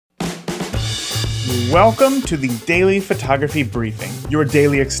Welcome to the Daily Photography Briefing, your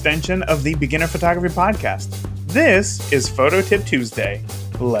daily extension of the Beginner Photography Podcast. This is Photo Tip Tuesday.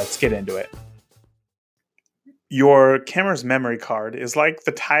 Let's get into it. Your camera's memory card is like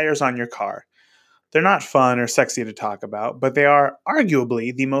the tires on your car. They're not fun or sexy to talk about, but they are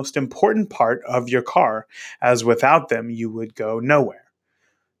arguably the most important part of your car, as without them you would go nowhere,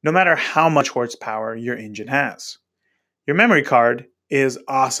 no matter how much horsepower your engine has. Your memory card is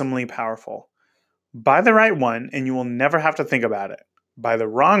awesomely powerful. Buy the right one and you will never have to think about it. Buy the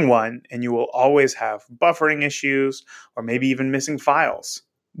wrong one and you will always have buffering issues or maybe even missing files.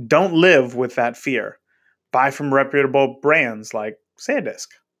 Don't live with that fear. Buy from reputable brands like SanDisk.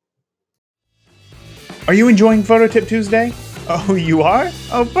 Are you enjoying Photo Tip Tuesday? Oh, you are?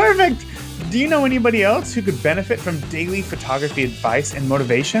 Oh, perfect! Do you know anybody else who could benefit from daily photography advice and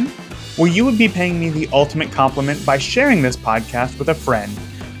motivation? Well, you would be paying me the ultimate compliment by sharing this podcast with a friend.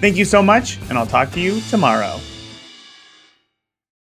 Thank you so much, and I'll talk to you tomorrow.